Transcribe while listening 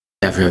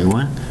After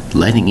everyone,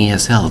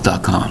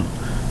 lightningesl.com.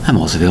 I'm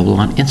also available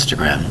on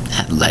Instagram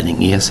at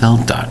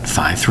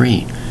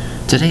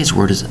lightningesl.53. Today's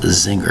word is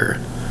zinger.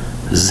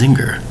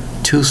 Zinger.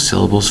 2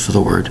 syllables for the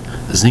word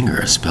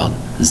zinger, spelled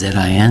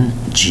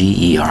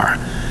Z-I-N-G-E-R.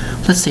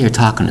 Let's say you're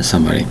talking to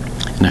somebody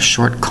and a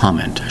short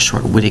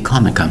witty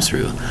comment comes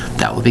through.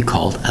 That would be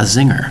called a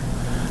zinger.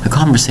 A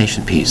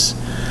conversation piece,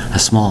 a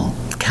small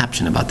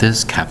caption about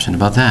this, caption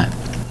about that.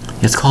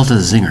 It's called a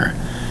zinger.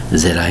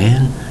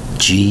 Z-I-N-G-E-R.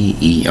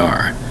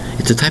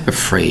 It's a type of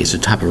phrase, a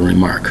type of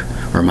remark,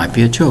 or it might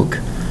be a joke.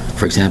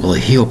 For example,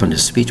 he opened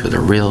his speech with a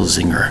real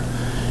zinger.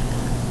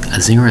 A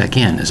zinger,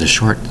 again, is a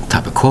short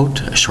type of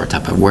quote, a short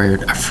type of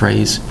word, a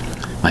phrase,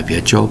 might be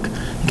a joke.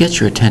 It gets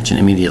your attention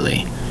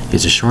immediately.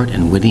 It's a short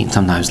and witty,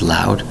 sometimes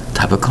loud,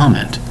 type of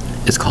comment.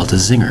 It's called a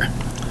zinger.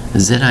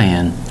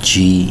 Z-I-N-G-E-R.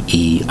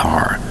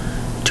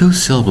 2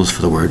 syllables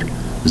for the word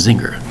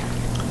zinger.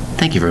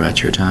 Thank you very much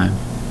for your time.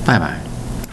 Bye-bye.